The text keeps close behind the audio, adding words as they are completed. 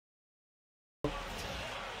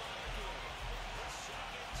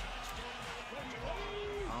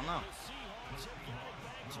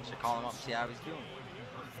call him up and see how he's doing.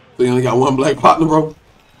 So you only got one black partner, bro?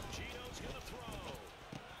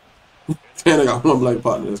 Tanner got one black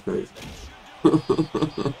partner. That's crazy.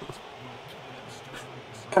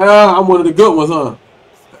 I'm one of the good ones, huh?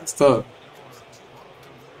 That's tough.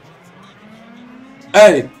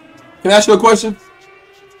 Hey, can I ask you a question?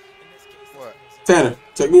 What? Tanner,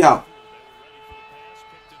 check me out.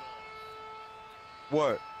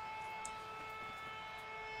 What?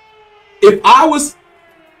 If I was,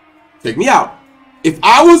 check me out. If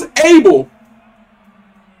I was able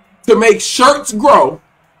to make shirts grow,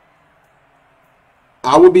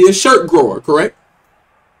 I would be a shirt grower, correct?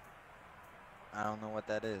 I don't know what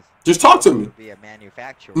that is. Just talk to me. Be a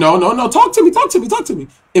manufacturer. No. Talk to me.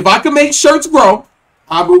 If I could make shirts grow,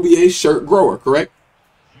 I will be a shirt grower, correct?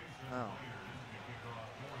 No.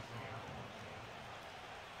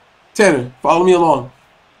 Tanner, follow me along.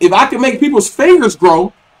 If I could make people's fingers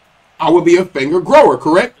grow, I would be a finger grower,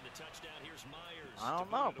 correct? I don't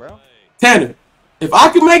know, bro. Tanner, if I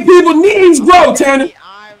could make people's knees grow, Tanner.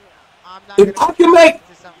 I'm not if I can make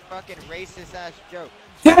some fucking racist ass joke.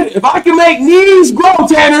 Tanner, if I can make knees grow,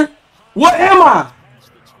 Tanner, what am I?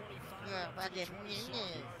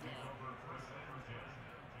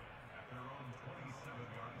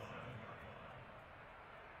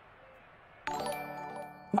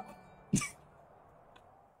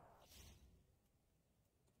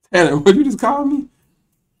 Tanner, what you just call me?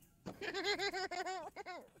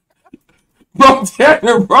 Bro,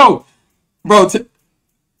 Tanner, bro.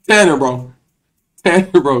 Tanner, bro.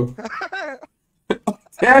 Tanner, bro.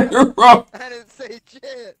 Tanner, bro. I didn't say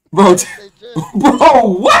shit. Bro, bro,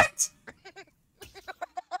 what?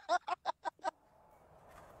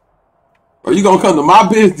 Bro, you gonna come to my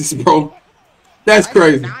business, bro? That's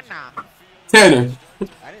crazy. Tanner.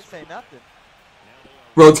 I didn't say nothing.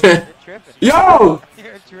 Bro, Tanner. You're tripping. Yo!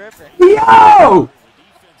 You're tripping. Yo!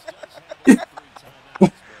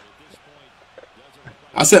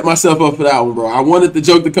 I set myself up for that one, bro. I wanted the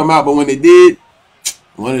joke to come out, but when it did, it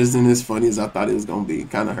wasn't as funny as I thought it was gonna be.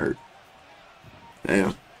 Kind of hurt.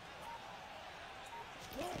 Damn.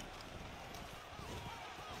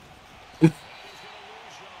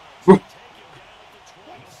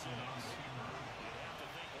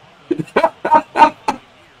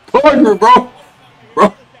 Corner, bro.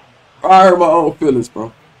 I hurt my own feelings,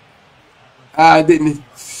 bro. I didn't.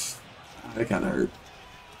 That kind of hurt.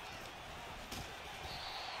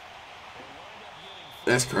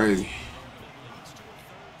 That's crazy.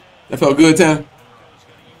 That felt good, Tanner?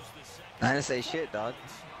 I didn't say shit, dog.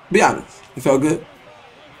 Be honest. It felt good?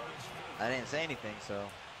 I didn't say anything, so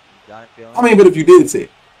you got it feeling. I mean, but if you did say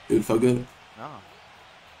it, it felt good? No.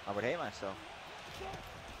 I would hate myself.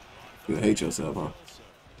 You hate yourself, huh?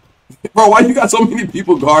 Bro, why you got so many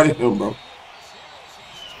people guarding him, bro?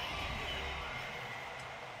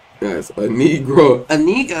 That's a Negro. A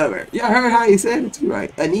Negro. Yeah, I heard how you said it too, right?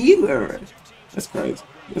 A Negro. That's crazy.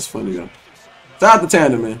 That's funny, though. Shout out to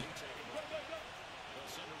Tanner, man.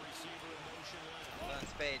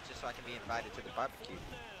 Just so I can be invited to the barbecue.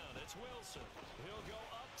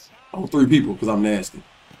 On 3 people, because I'm nasty.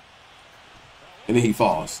 And then he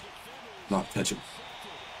falls. Not touch him.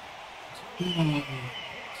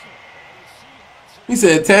 He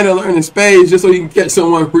said Tanner learning spades just so he can catch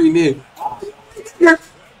someone reneged.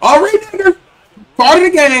 Already, nigga. Part of the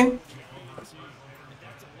game.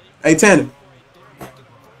 Hey, Tanner.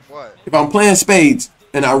 What? If I'm playing spades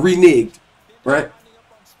and I reneged, right?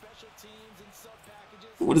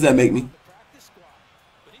 What does that make me?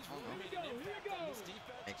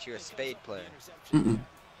 Makes you a spade player.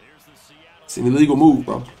 It's an illegal move,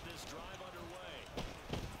 bro.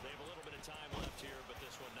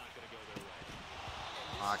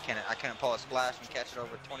 I couldn't pull a splash and catch it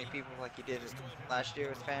over 20 people like you did last year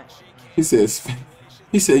with fans.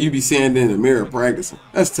 He said you be standing in the mirror practicing.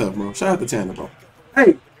 That's tough, bro. Shout out to Tanner, bro.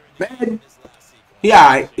 Hey, man. He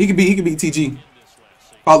alright. He could be TG.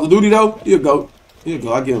 Call of Duty though, he'll go.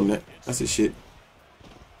 I'll give him that. That's his shit.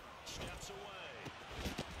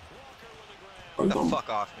 Get the fuck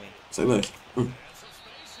off me. Say less. Oh,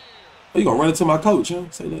 you gonna run into my coach, huh?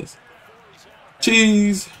 Say less.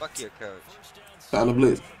 Cheese. Fuck your coach. Time to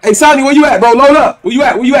blitz. Hey, Sonny, where you at, bro? Load up. Where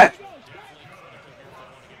you at?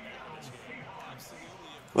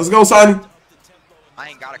 Let's go, Sonny. I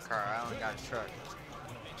ain't got a car. I only got a truck.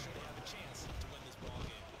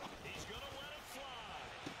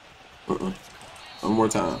 One more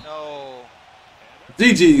time. No.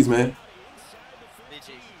 GG's, man.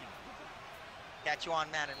 GG's. Catch you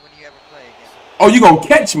on Madden when you ever play again. Oh, you gonna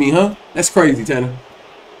catch me, huh? That's crazy, Tanner.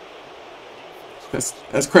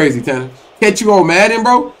 That's crazy, Tanner. Catch you on Madden,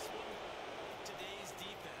 bro?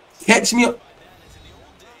 Catch me up.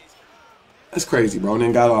 That's crazy, bro. And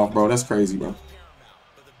then got off, bro. That's crazy, bro.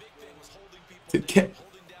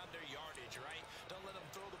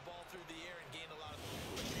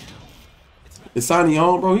 Is Sonny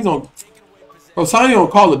on, bro? He's on. Bro, Sonny on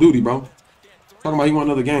Call of Duty, bro. Talking about he want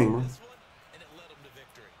another game, bro.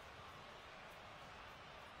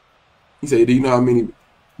 He said, do you know how many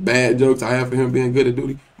bad jokes I have for him being good at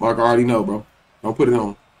duty? Mark, I already know, bro. Don't put it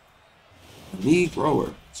on. Knee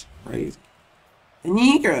thrower. It's crazy.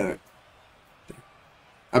 Knee thrower.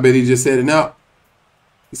 I bet he just said it out.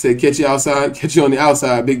 He said, catch you outside. Catch you on the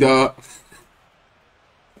outside, big dog.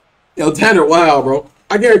 Yo, Tanner, wow, bro.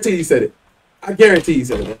 I guarantee you said it. I guarantee you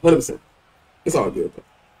said it, man. 100%. It's all good, bro.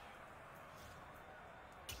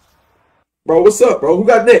 Bro, what's up, bro? Who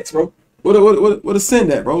got next, bro? What a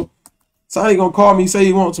send at, bro? Sonny gonna call me, say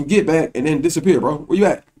he wants some get back, and then disappear, bro. Where you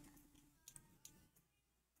at?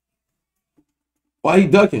 Why he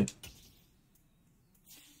ducking?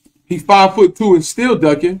 He's 5'2" and still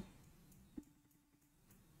ducking.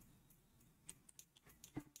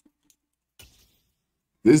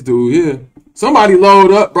 This dude here. Somebody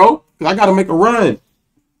load up, bro. Cause I gotta make a run.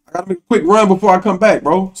 I gotta make a quick run before I come back,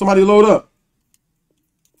 bro. Somebody load up.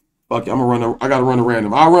 Fuck it, I'm gonna run. I gotta run a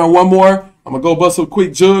random. I'll run one more. I'm gonna go bust a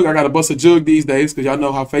quick jug. I gotta bust a jug these days because y'all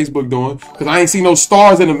know how Facebook doing. Because I ain't seen no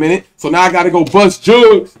stars in a minute. So now I gotta go bust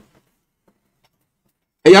jugs.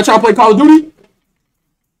 Hey, y'all trying to play Call of Duty?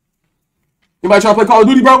 Anybody trying to play Call of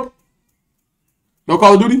Duty, bro? No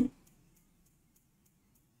Call of Duty?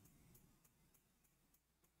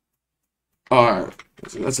 Alright.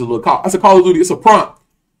 That's a little call. That's a Call of Duty. It's a prompt.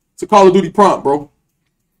 It's a Call of Duty prompt, bro.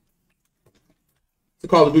 It's a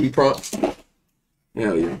Call of Duty prompt.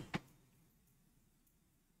 Hell yeah.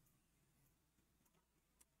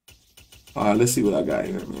 Alright, let's see what I got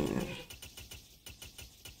here, man.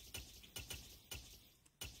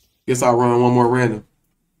 Guess I'll run one more random.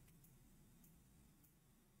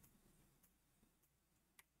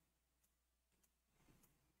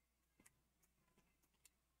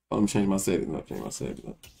 Oh, let me change my settings up. Change my settings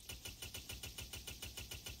up.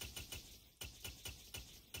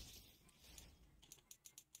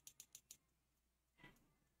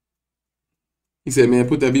 He said, man,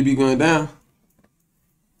 put that BB gun down.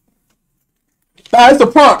 Nah, it's a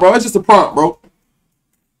prompt, bro. It's just a prompt, bro.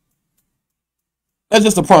 That's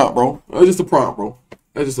just a prompt, bro. That's just a prompt, bro.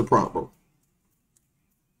 That's just a prompt, bro.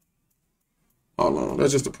 Hold on.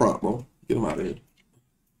 That's just a prompt, bro. Get him out of here.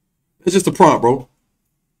 It's just a prompt, bro.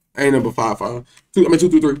 Ain't number 5-5.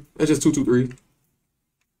 223. That's just 223.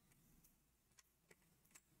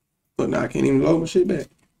 But now I can't even load my shit back.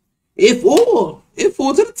 F4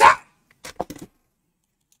 to the top.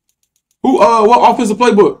 Who what offensive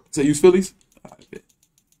playbook? Say use Phillies? Right,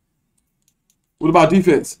 what about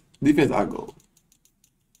defense? Defense, I go.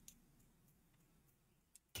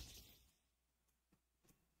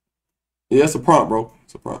 Yeah, it's a prompt, bro.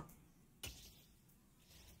 It's a prompt.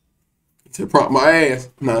 It's a prompt my ass.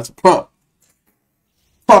 Nah, it's a prompt.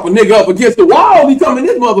 Prop a nigga up against the wall. He coming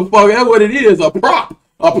this motherfucker. That's what it is. A prop.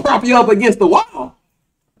 A prop you up against the wall.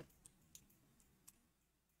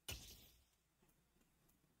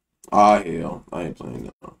 Ah, hell. I ain't playing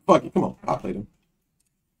no. Fuck it. Come on. I'll play them.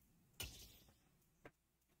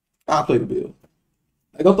 I'll play the Bills.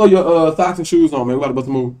 Hey, go throw your socks and shoes on, man. We got to bust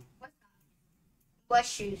a move. What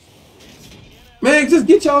shoes? Man, just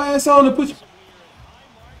get your ass on and put your...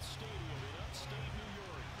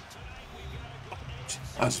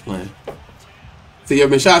 I was playing. See, you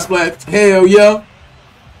ever been shot splat? Hell yeah.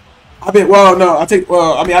 I've been, well, no,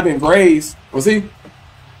 I've been grazed. Well, see?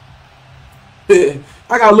 I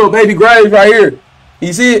got a little baby graze right here.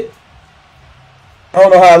 You see it? I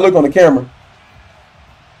don't know how I look on the camera.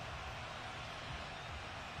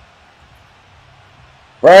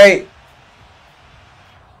 Right?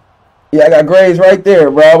 Yeah, I got graze right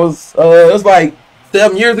there, bro. It was like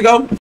 7 years ago.